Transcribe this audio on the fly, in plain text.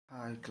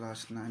Hi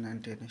class 9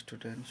 and 10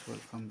 students,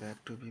 welcome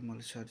back to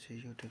Bimal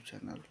Sarji YouTube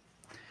channel.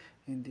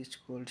 In this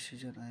cold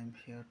season, I am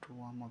here to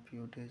warm up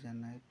your days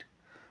and night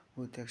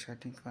with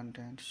exciting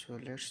content. So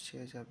let's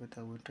change away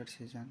the winter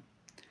season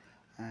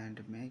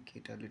and make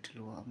it a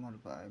little warmer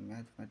by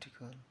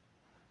mathematical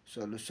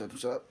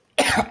solutions of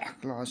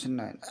class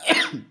 9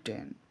 and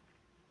 10.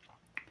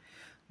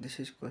 This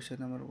is question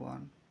number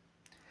 1.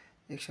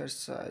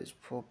 Exercise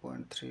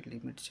 4.3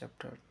 limit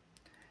chapter.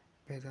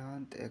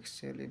 Vedanta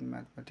excel in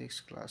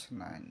mathematics class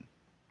 9.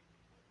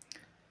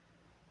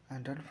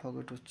 And don't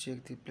forget to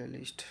check the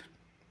playlist.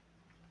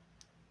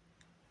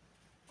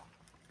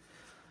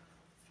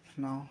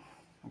 Now,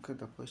 okay,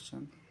 the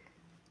question.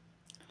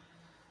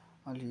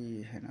 अलि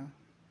हैन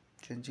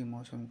changing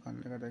मौसम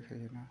कारणले गर्दाखेरि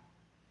हैन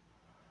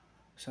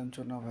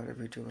सन्चो नभएर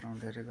video बनाउन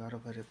धेरै गाह्रो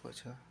परेको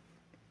छ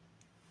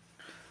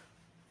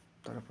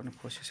तर पनि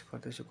कोसिस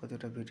गर्दैछु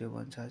कतिवटा भिडियो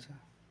बन्छ आज.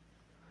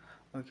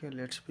 Okay,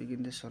 let's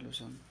begin the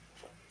solution.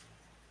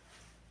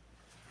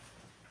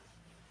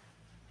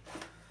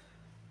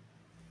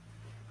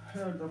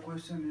 Here the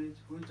question is,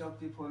 which of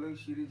the following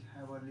series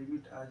have a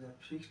limit as a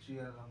fixed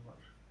real number?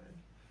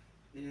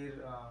 Here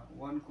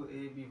 1 को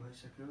a b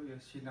भइसक्यो, यो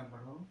c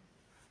नम्बर हो.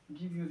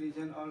 Give your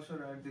reason, also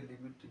write the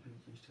limit if it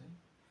exists. है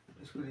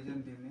यसको reason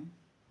दिने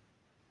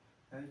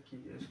है कि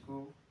यसको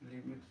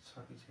लिमिट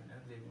छ कि छैन,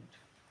 लिमिट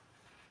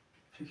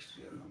फिक्स्ड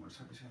रियल नम्बर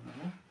छ कि छैन.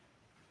 ल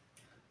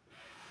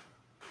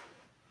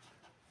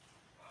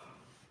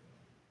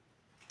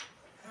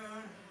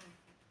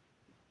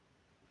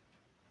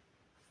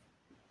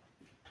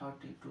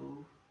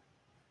 32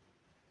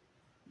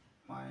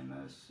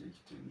 minus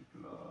 16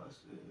 plus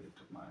 8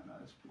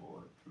 minus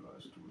 4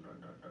 plus 2 dot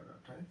dot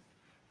dot है.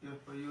 यो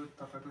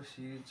तपाईको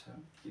सिरिज छ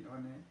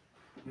किनभने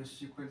यो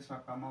सिक्वेन्समा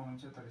कमा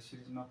हुन्छ तर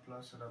सिरिजमा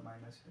प्लस र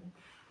माइनस है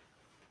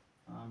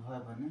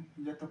भयो भने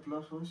या त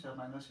प्लस होस् या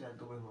माइनस या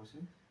दुवै होस्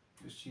है.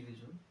 यो सिरिज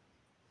हो.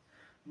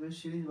 यो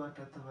सिरिजबाट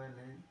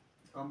तपाईले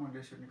कमन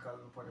रेशियो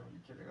निकाल्नु पर्यो भने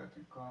के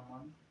गर्ने,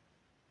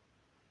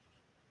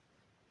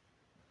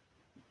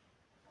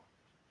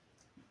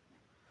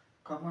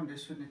 कमन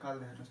रेशियो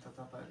निकाल्दै हेर्नुस् त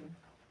तपाईले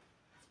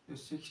यो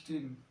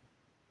 16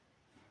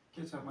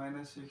 के छ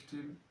माइनस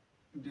 16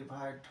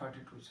 डिभाइड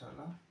 32 छ.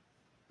 ल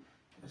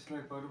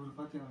यसलाई गर्नु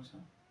कति आउँछ,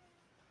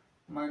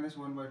 माइनस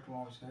 1/2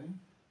 आउँछ है.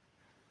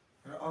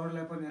 र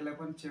अरूलाई पनि यसलाई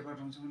पनि चेक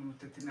गर्नुहुन्छ भने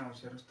त्यति नै आउँछ.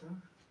 हेर्नुस् त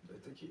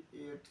जस्तै कि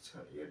 8 छ,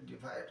 8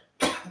 डिभाइड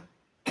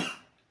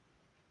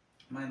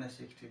माइनस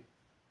 16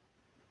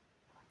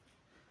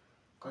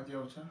 कति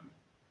आउँछ,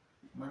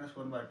 माइनस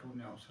 1/2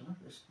 नै आउँछ. ल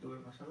यस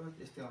दुवैमा सबै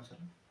यस्तै आउँछ. ल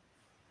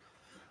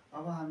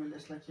अब हामीले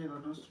यसलाई के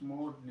गर्नुस्,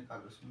 मोड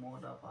निकाल्नुस्,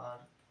 मोड अफ आर.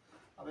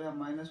 अब यहाँ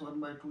माइनस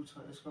 1/2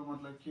 छ, यसको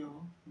मतलब के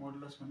हो,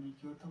 मोडुलस भने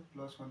के हो त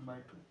प्लस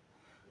 1/2.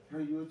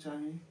 र यो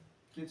चाहिँ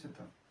के छ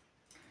त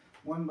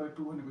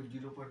 1/2 भनेको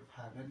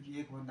 0.5 यानि कि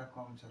 1 भन्दा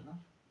कम छ. ल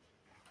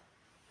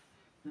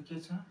यो के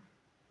छ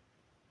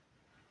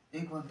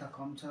 1 भन्दा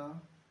कम छ.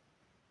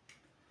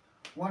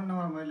 1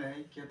 नम्बर मैले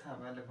है के थाहा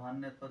मैले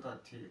भनेको त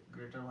थिए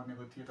ग्रेटर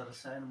भनेको थिए तर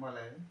साइन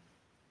मलाई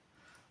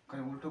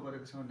कहीं उल्टो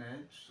गरेको छ भने है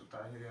त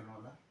हेर्नु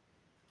होला.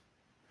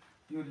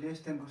 यो लेस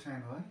देन को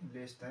साइन हो है,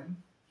 लेस देन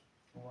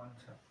 1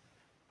 छ.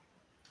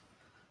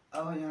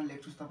 अब यहाँ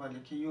लेख्नुस् तपाईले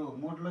कि यो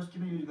मोडुलस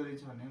किन युज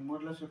गरिन्छ भने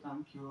मोडुलसको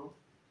काम के हो,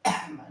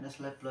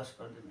 माइनसलाई प्लस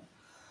गरिदिने.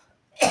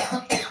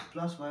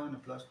 प्लस भयो भने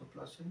प्लसको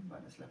प्लस है,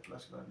 माइनसलाई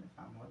प्लस गर्ने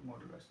काम हो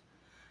मोडुलस.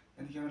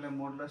 यानी कि हामीलाई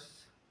मोडुलस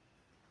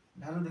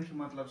भ्यालु देखि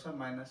मतलब छ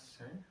माइनस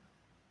है,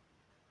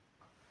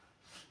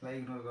 लाई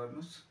इग्नोर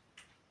गर्नुस्.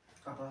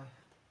 अब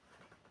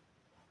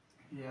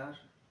here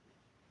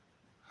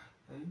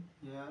है,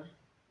 here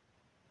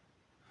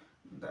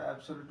the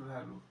absolute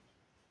value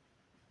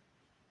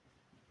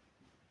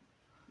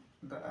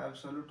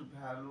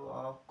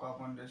of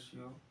common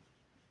ratio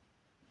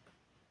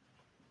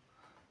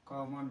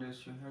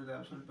here the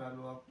absolute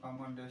value of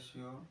common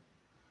ratio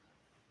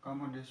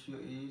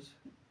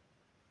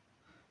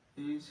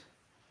is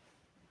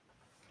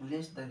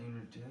less than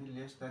unity है,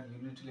 less than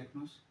unity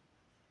लेख्नुस्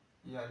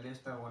या less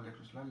than 1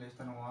 लेख्नुस्. ल less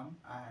than 1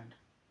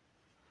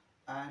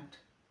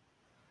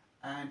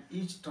 and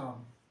each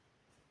term,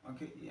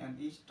 okay, and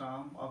each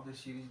term of the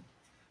series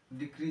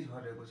decrease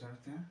भरेको छ.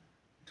 त्यहाँ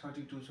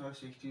 32 छ,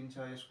 16 छ,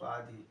 यसको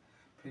आधी,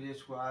 फेरि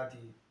यसको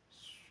आधी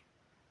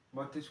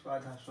 32 को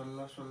आधा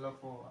 16, 16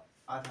 को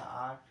आधा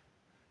 8,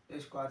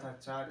 यसको आधा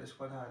 4,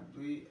 यसको आधा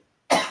 2,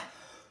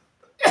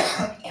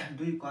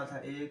 2 को आधा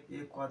 1,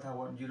 1 को आधा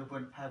 1,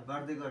 0.5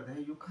 गर्दै गर्दै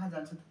यो कहाँ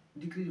जान्छ,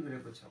 डिक्रिज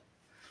भइरहेको छ.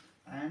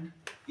 and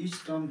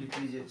each term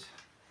decreases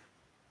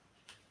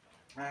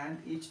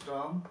and each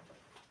term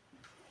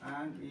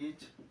and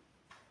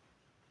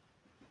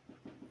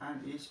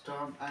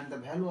the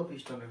value of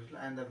each term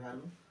and the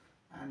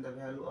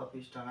value of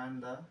each term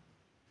and the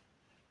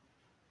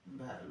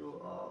value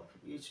of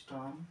each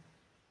term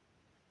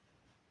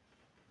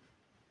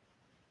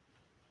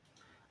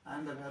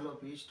and the value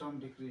of each term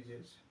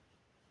decreases.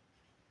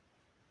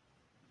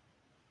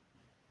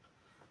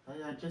 है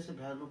यहाँ के छ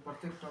value,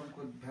 प्रत्येक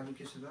टर्मको value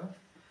के छ त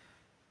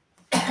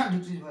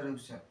decrease भइरहेको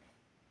छ.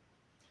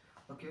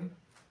 Okay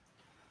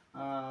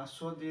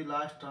So the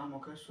last term,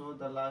 okay, so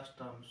the last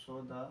term,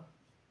 so the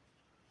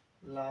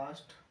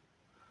last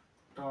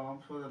term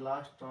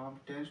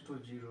tends to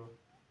 0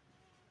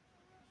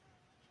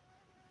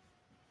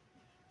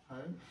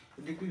 है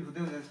डिक्रिज हुँदै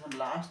हुँदै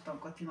लास्ट टर्म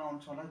कतिमा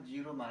आउँछ होला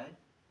 0 मा है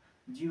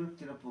 0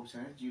 तिर पुग्छ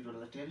है 0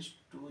 ला टेन्स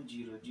टु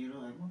 0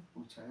 0 हैन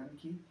पुग्छ यानी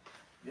कि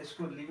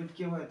यसको लिमिट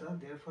के भयो त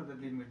देयरफोर द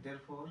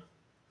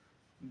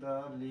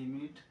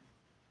लिमिट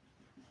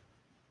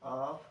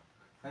अफ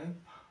है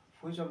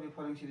which of the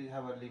following series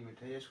have a limit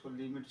है यसको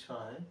लिमिट छ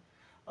है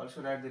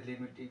also right the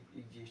limit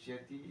exist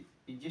यदि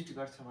एक्जिस्ट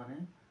गर्छ भने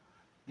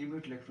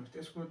लिमिट लेख्नुस्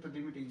त्यसको त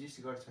लिमिट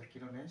एक्जिस्ट गर्छ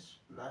किनभने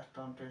last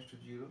term tense to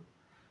 0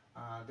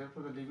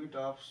 therefore the limit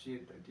of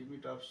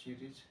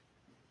series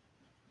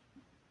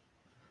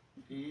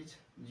is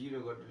 0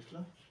 गर्नुस् ल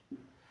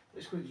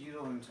यसको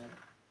 0 हुन्छ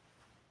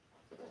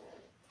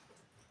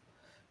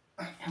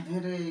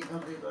धेरै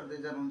गर्दै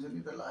जानुहुन्छ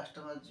नि त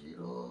लास्टमा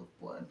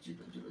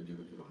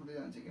 0.0000 हुँदै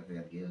जान्छ के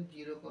यार के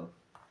 0 को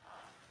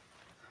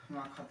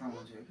मा खतम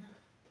हुन्छ के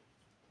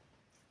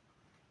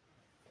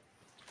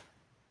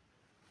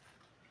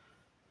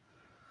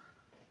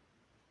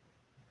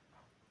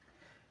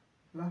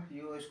ल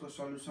यो यसको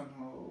सल्युसन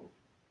हो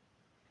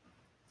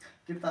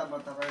किताबमा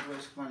तपाईको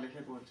यसमा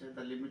लेखेको हुन्छ द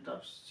लिमिट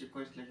अफ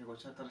सिक्वेन्स लेखेको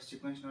छ तर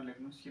सिक्वेन्स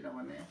नलेख्नुस्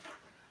किनभने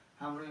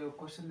हाम्रो यो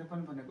क्वेशनले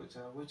पनि भनेको छ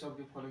which of the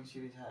following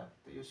series have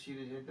यो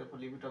सिरिज है the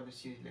limit of the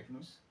series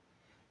लेख्नुस्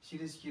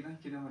series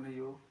किनभने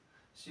यो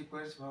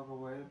सिक्वेन्स भएको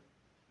भए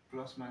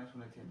प्लस माइनस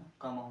हुने थिएन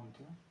कमा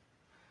हुन्थ्यो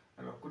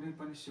र कुनै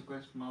पनि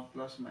सिक्वेन्समा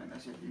प्लस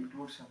माइनस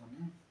इन्क्लुड छ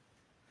भने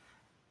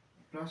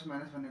प्लस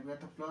माइनस भनेको या त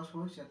प्लस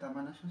होस् या त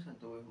माइनस होस् या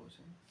दुवै होस्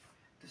है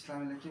त्यसलाई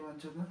हामीले के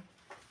भन्छौँ त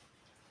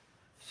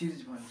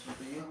सिरिज भन्छौँ त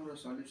यो हाम्रो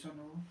सल्युसन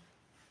हो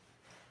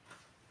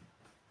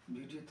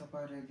भिडियो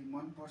तपाईहरुलाई यदि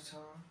मन पर्छ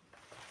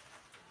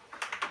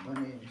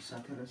भने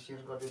साथीहरुलाई शेयर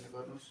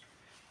गर्नुस्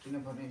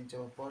किनभने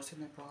जब पढ्छ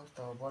नेपाल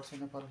तब बढ्छ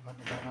नेपाल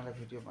भन्ने धारणालाई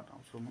भिडियो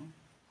बनाउँछु म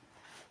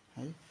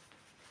है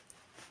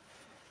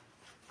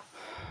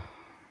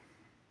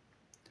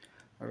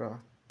र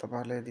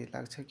तपाईहरुलाई यदि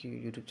लाग्छ कि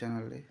युट्युब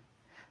च्यानलले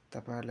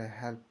तपाईहरुलाई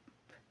हेल्प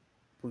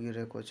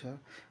पुगिरहेको छ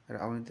र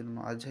आउने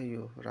दिनमा अझै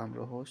यो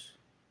राम्रो होस्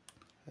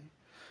है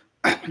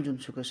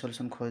जुनसुकै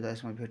सल्युसन खोज्दा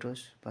यसमा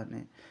भेटोस्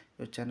भन्ने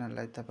यो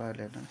च्यानललाई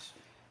तपाईहरुले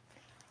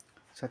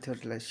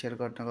साथीहरुलाई शेयर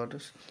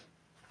गर्नुहोस्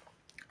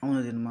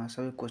आउने दिनमा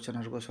सबै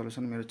क्वेशनहरुको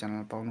सल्युसन मेरो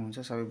च्यानलमा पाउनुहुन्छ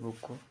सबै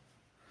बुकको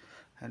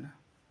हैन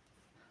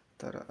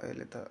तर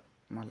अहिले त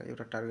मलाई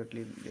एउटा टार्गेट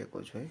लिएको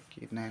छु है कि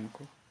 9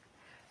 को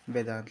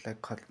वेदान्तलाई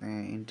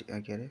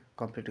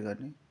कम्प्लिट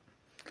गर्ने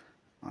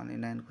अनि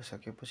 9 को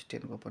सकेपछि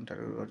 10 को पनि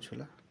टार्गेट गर्छु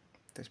ल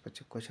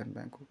त्यसपछि क्वेशन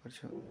ब्याङ्कको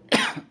गर्छु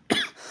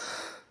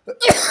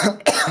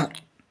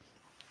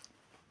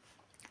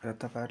र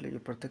तपाईहरुले यो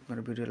प्रत्येक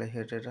मेरो भिडियोलाई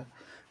हेरेर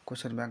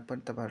क्वेशन ब्याङ्क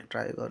पनि तपाईहरु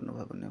ट्राई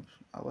गर्नुभयो भने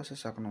अवश्य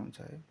सक्नुहुन्छ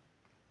है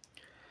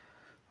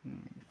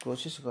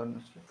कोशिश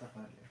गर्नुस् के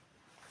तपाईहरुले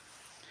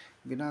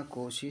बिना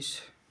कोशिश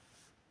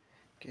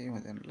केही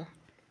हुँदैन ल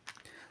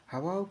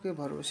हवाओं के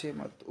भरोसे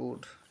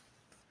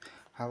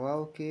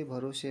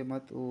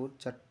मत उड़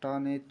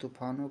चट्टानें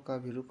तूफानों का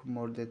भी रुख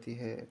मोड़ देती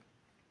है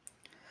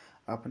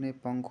अपने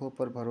पंखों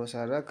पर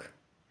भरोसा रख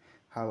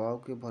हवाओं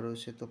के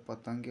भरोसे तो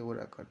पतंगे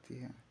उड़ा करती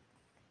हैं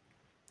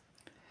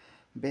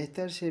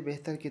बेहतर से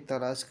बेहतर की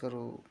तलाश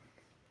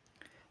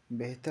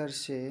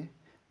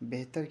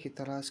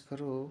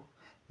करो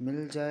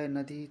मिल जाए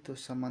नदी तो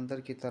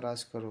समंदर की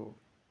तलाश करो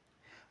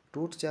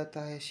टूट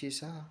जाता है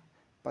शीशा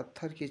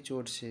पत्थर की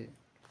चोट से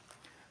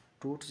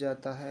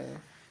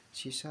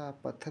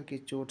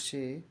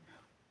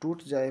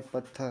टूट जाए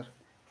पत्थर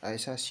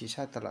ऐसा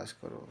शीशा तलाश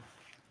करो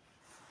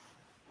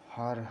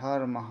हर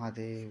हर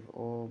महादेव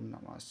ओम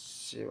नमः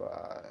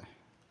शिवाय